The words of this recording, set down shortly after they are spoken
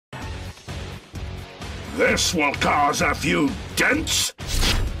This will cause a few dents.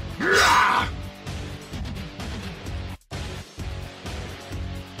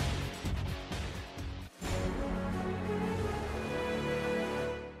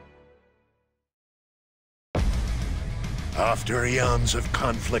 After eons of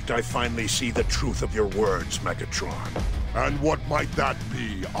conflict, I finally see the truth of your words, Megatron. And what might that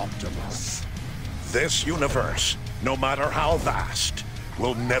be, Optimus? This universe, no matter how vast,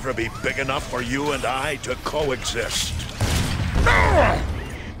 will never be big enough for you and I to coexist.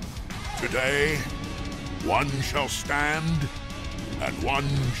 Today, one shall stand, and one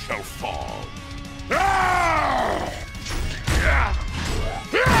shall fall.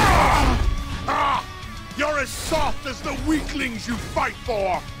 You're as soft as the weaklings you fight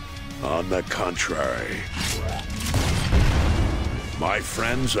for! On the contrary, my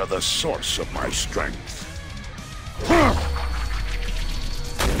friends are the source of my strength.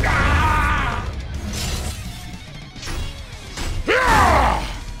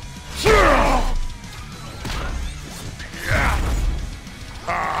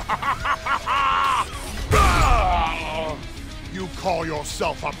 You call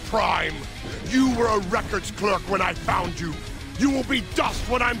yourself a Prime? You were a records clerk when I found you. You will be dust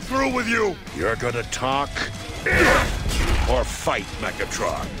when I'm through with you! You're gonna talk or fight,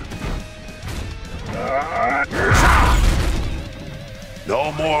 Megatron.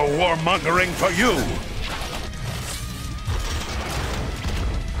 No more warmongering for you!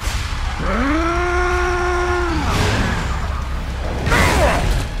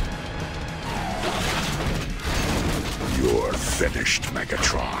 You're finished,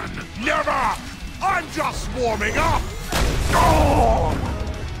 Megatron. Never! I'm just warming up!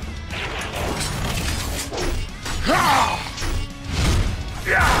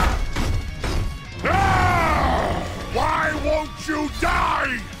 Why won't you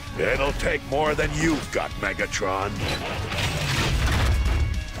die? It'll take more than you've got, Megatron.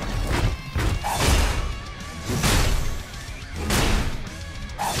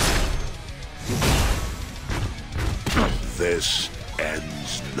 This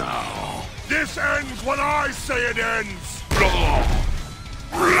ends now. This ends when I say it ends!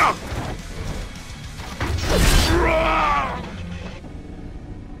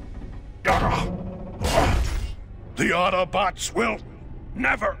 The Autobots will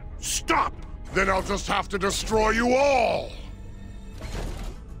never stop! Then I'll just have to destroy you all!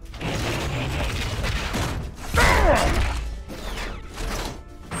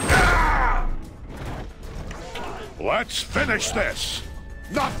 Let's finish this!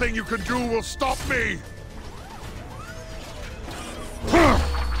 Nothing you can do will stop me!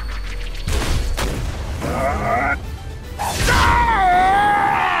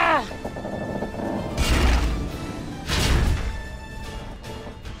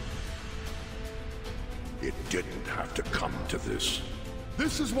 It didn't have to come to this.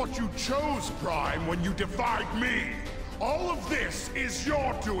 This is what you chose, Prime, when you defied me! All of this is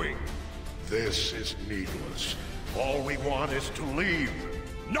your doing! This is needless. All we want is to leave.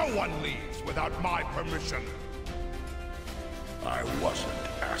 No one leaves without my permission! I wasn't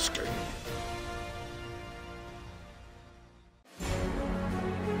asking.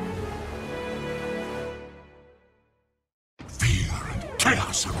 Fear and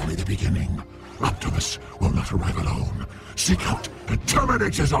chaos are only the beginning. Optimus will not arrive alone. Seek out and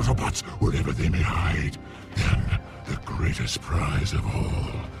terminate his Autobots wherever they may hide. Then, the greatest prize of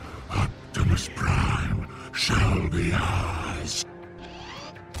all, Optimus Prime, shall be ours.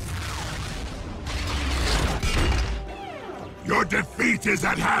 Your defeat is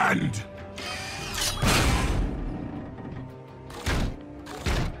at hand!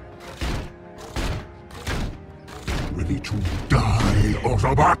 Ready to die,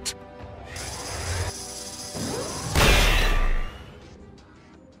 Autobot?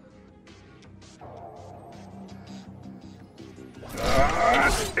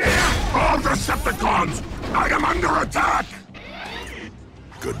 All Decepticons! I am under attack!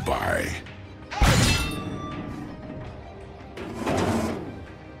 Goodbye.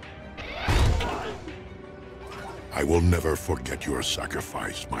 I will never forget your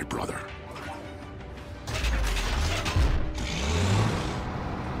sacrifice, my brother.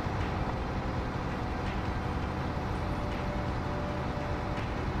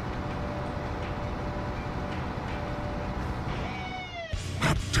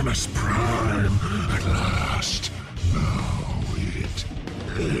 Optimus Prime, at last. Now it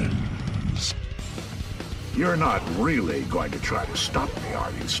ends. You're not really going to try to stop me, are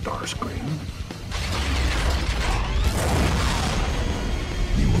you, Starscream?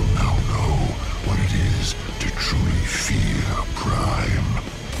 You will now know what it is to truly fear Prime.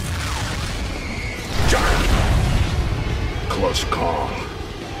 Close call.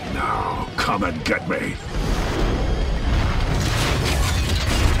 Now, come and get me.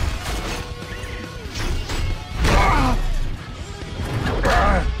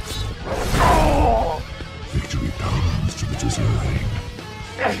 Victory comes to the deserving.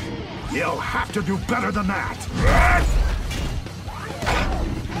 You'll have to do better than that.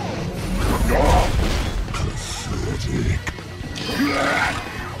 Pathetic.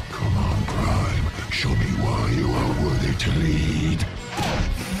 Come on, Prime. Show me why you are worthy to lead.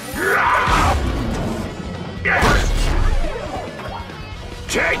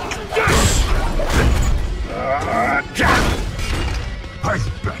 Take this! I've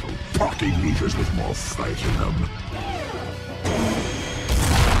battled party leaders with more fight in them.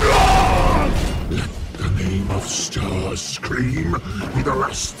 Let the name of Starscream be the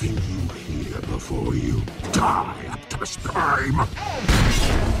last thing you hear before you die, Optimus Prime.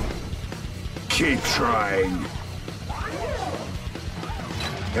 Keep trying.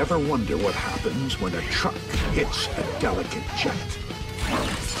 Ever wonder what happens when a truck hits a delicate jet?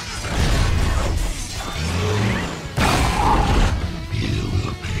 You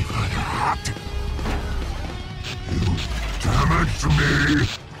will pay for that. You damaged me.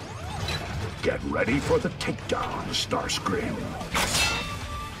 Get ready for the takedown, Starscream.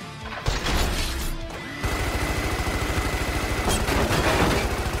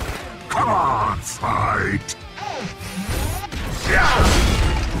 Come on, fight.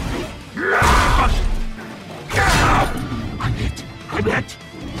 I'm it.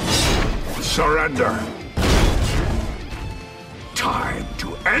 Surrender. Time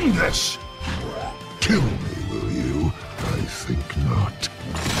to end this. Kill me, will you? I think not.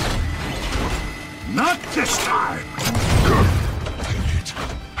 Not this time. Damn it.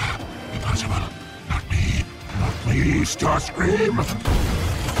 Impossible. Not me. Not me, Starscream.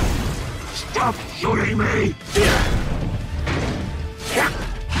 Stop shooting me.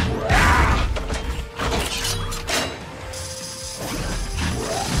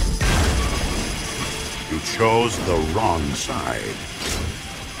 You chose the wrong side.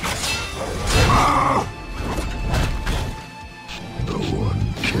 No one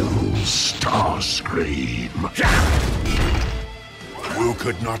kills Starscream. You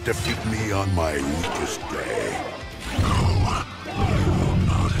could not defeat me on my weakest day. No, I will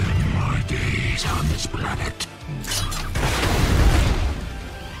not end my days on this planet.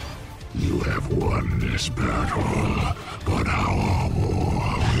 You have won this battle, but our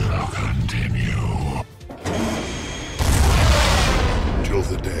war will continue. Till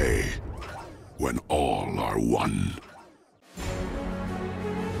the day when all are one.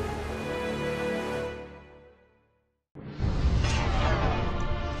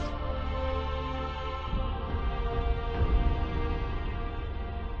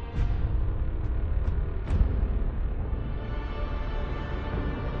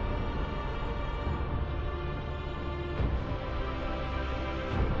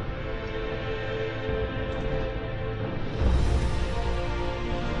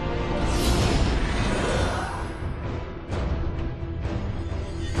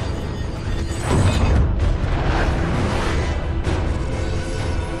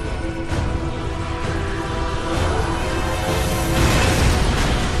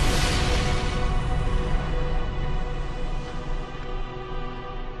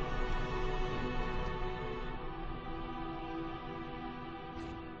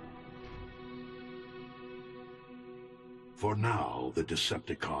 For now, the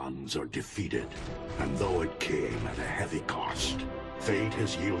Decepticons are defeated, and though it came at a heavy cost, fate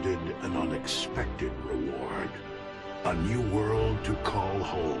has yielded an unexpected reward. A new world to call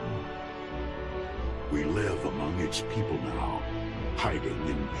home. We live among its people now, hiding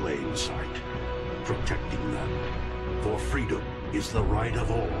in plain sight, protecting them. For freedom is the right of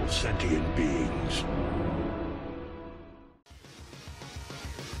all sentient beings.